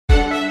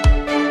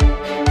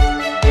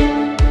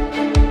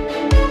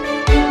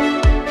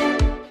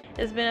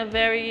It's been a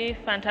very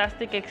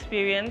fantastic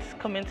experience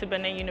coming to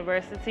Bennett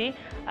University.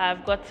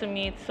 I've got to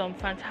meet some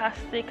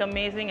fantastic,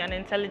 amazing and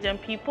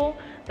intelligent people.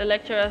 The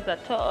lecturers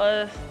that taught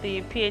us,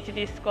 the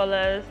PhD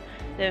scholars,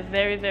 they're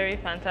very, very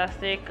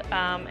fantastic.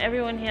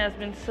 Everyone here has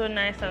been so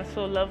nice and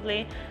so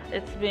lovely.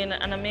 It's been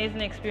an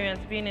amazing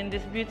experience being in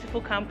this beautiful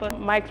campus.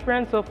 My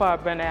experience so far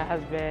at Bennett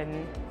has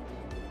been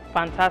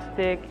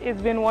fantastic.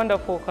 It's been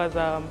wonderful because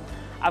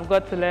I've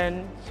got to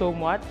learn so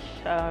much,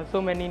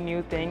 so many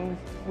new things.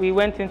 We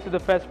went into the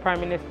first Prime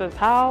Minister's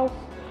house.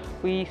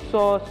 We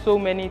saw so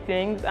many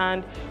things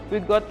and we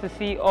got to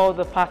see all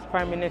the past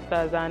Prime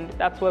Ministers, and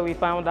that's where we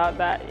found out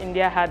that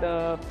India had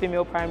a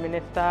female Prime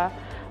Minister,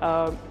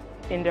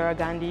 Indira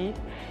Gandhi.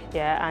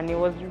 Yeah, and it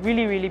was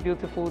really, really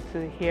beautiful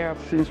to hear.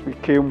 Since we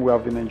came, we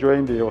have been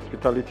enjoying the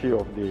hospitality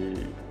of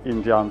the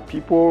Indian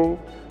people.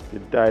 The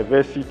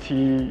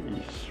diversity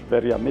is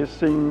very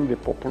amazing. The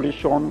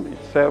population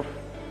itself,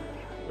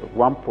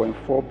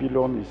 1.4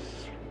 billion, is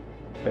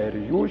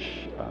very huge.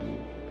 And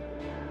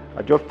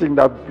I just think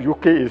that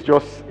UK is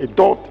just a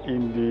dot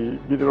in the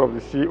middle of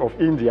the sea of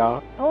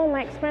India. Oh,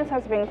 my experience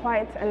has been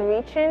quite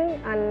enriching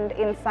and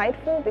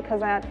insightful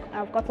because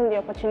I've gotten the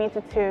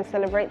opportunity to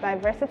celebrate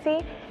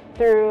diversity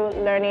through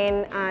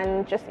learning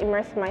and just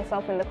immerse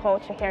myself in the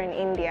culture here in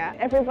India.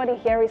 Everybody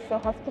here is so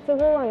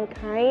hospitable and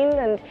kind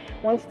and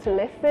wants to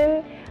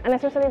listen, and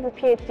especially the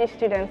PhD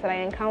students that I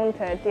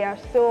encountered, they are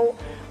so,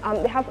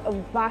 they have a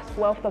vast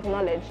wealth of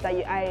knowledge that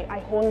I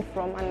honed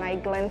from and I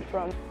gleaned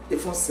from.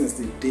 Even since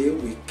the day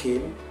we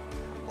came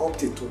up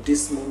to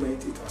this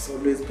moment, it has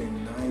always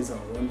been nice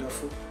and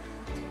wonderful.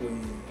 We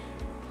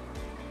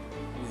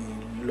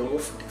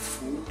love the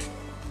food,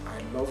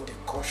 I love the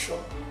culture.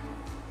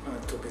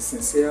 To be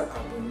sincere,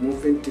 I've been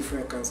moving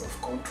different kinds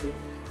of country.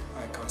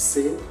 I can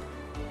say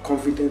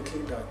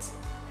confidently that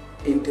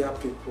India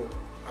people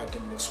are the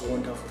most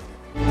wonderful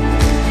people.